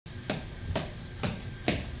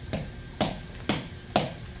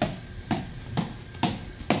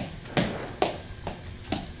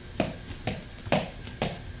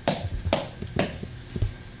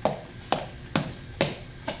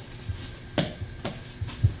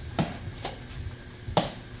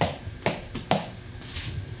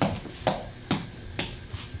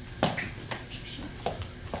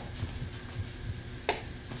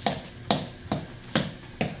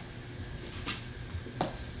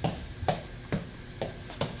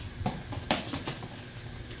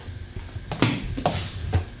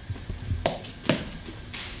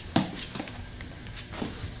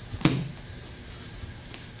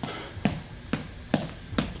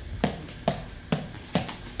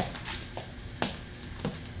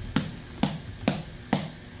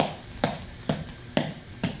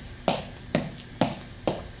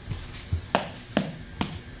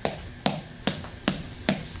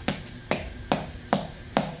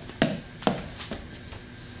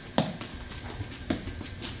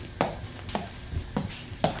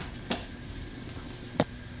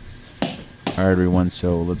Alright everyone,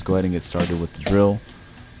 so let's go ahead and get started with the drill.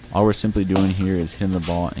 All we're simply doing here is hitting the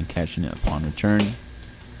ball and catching it upon return.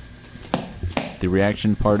 The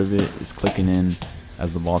reaction part of it is clicking in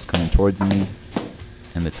as the ball's coming towards me,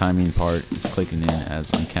 and the timing part is clicking in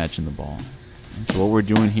as I'm catching the ball. And so what we're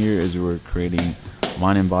doing here is we're creating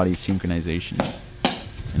mind and body synchronization.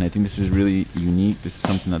 And I think this is really unique. This is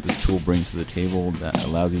something that this tool brings to the table that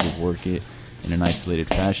allows you to work it in an isolated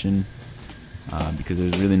fashion, because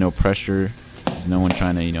there's really no pressure. There's no one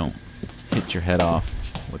trying to, hit your head off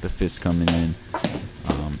with a fist coming in.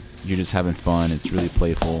 You're just having fun. It's really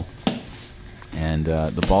playful, and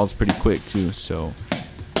the ball's pretty quick too, so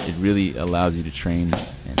it really allows you to train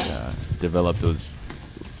and develop those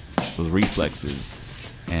reflexes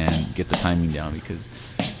and get the timing down, because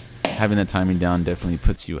having that timing down definitely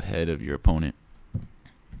puts you ahead of your opponent.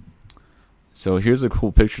 So here's a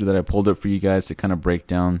cool picture that I pulled up for you guys to kind of break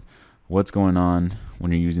down what's going on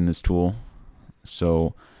when you're using this tool.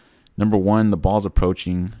 So number one, the ball's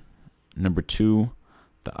approaching. Number two,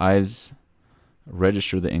 the eyes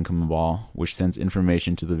register the incoming ball, which sends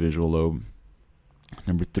information to the visual lobe.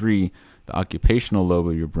 Number three, the occupational lobe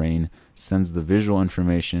of your brain sends the visual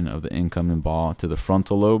information of the incoming ball to the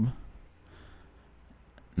frontal lobe.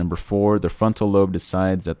 Number four, the frontal lobe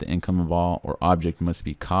decides that the incoming ball or object must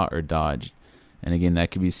be caught or dodged. And again, that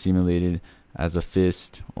could be simulated as a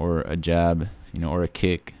fist or a jab, or a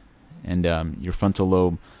kick. And your frontal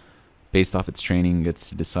lobe, based off its training, gets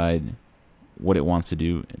to decide what it wants to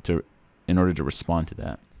do in order to respond to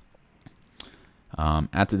that.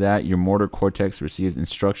 After that, your motor cortex receives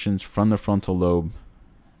instructions from the frontal lobe,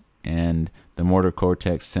 and the motor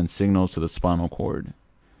cortex sends signals to the spinal cord.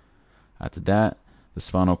 After that, the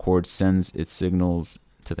spinal cord sends its signals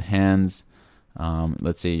to the hands.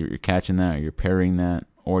 Let's say you're catching that, or you're parrying that,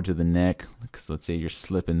 or to the neck, because let's say you're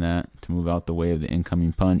slipping that to move out the way of the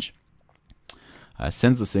incoming punch.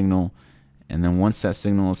 Sends a signal, and then once that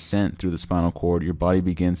signal is sent through the spinal cord, your body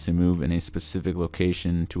begins to move in a specific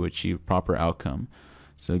location to achieve proper outcome.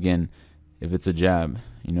 So again, if it's a jab,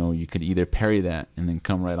 you could either parry that and then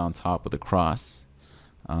come right on top with a cross.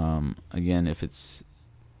 Again, if it's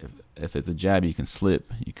a jab, you can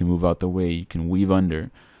slip, you can move out the way, you can weave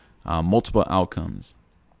under. Multiple outcomes.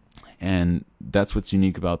 And that's what's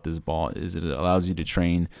unique about this ball, is it allows you to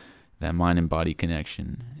train that mind and body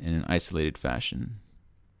connection in an isolated fashion.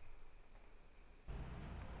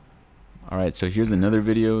 Alright, so here's another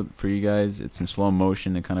video for you guys. It's in slow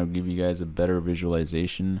motion to kind of give you guys a better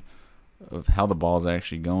visualization of how the ball's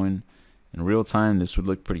actually going. In real time, this would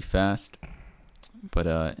look pretty fast, but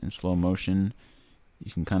in slow motion,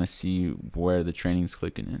 you can kind of see where the training's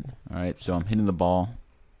clicking in. Alright, so I'm hitting the ball,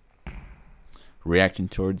 reacting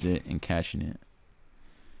towards it, and catching it.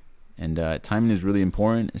 And timing is really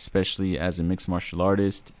important, especially as a mixed martial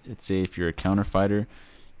artist. Let's say if you're a counter fighter,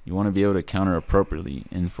 you want to be able to counter appropriately,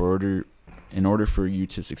 and in order for you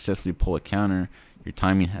to successfully pull a counter, your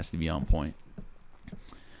timing has to be on point.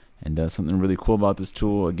 And something really cool about this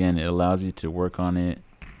tool, again, it allows you to work on it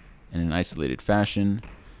in an isolated fashion,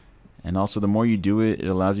 and also the more you do it, it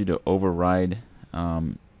allows you to override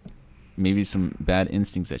maybe some bad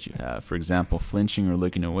instincts that you have. For example, flinching or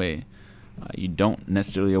looking away. You don't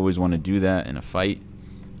necessarily always want to do that in a fight,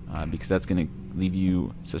 because that's going to leave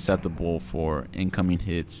you susceptible for incoming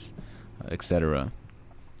hits, etc.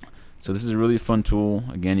 So this is a really fun tool.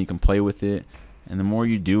 Again, you can play with it, and the more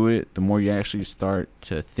you do it, the more you actually start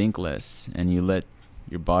to think less, and you let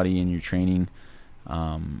your body and your training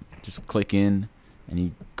just click in, and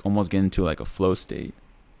you almost get into like a flow state.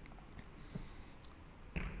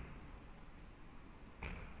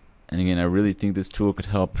 And again, I really think this tool could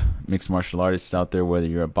help mixed martial artists out there, whether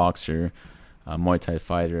you're a boxer, a Muay Thai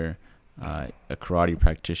fighter, a karate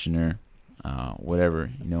practitioner,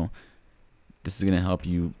 whatever, this is going to help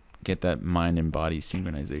you get that mind and body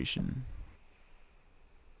synchronization.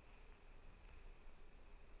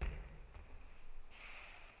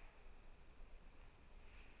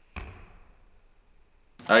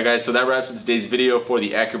 Alright guys, so that wraps up today's video for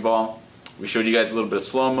the AcuraBall. We showed you guys a little bit of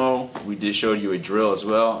Slo-Mo, we did show you a drill as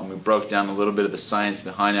well, and we broke down a little bit of the science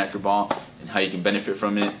behind AcuraBall and how you can benefit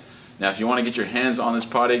from it. Now if you want to get your hands on this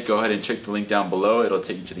product, go ahead and check the link down below. It'll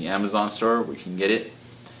take you to the Amazon store where you can get it.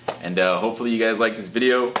 And hopefully you guys like this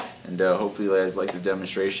video, and hopefully you guys like the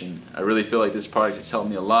demonstration. I really feel like this product has helped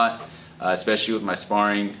me a lot, especially with my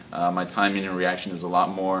sparring. My timing and reaction is a lot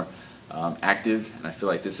more active, and I feel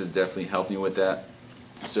like this has definitely helped me with that.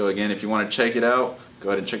 So again, if you want to check it out, go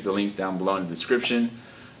ahead and check the link down below in the description.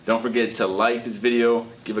 Don't forget to like this video,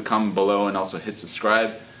 give a comment below, and also hit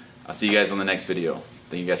subscribe. I'll see you guys on the next video.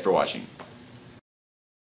 Thank you guys for watching.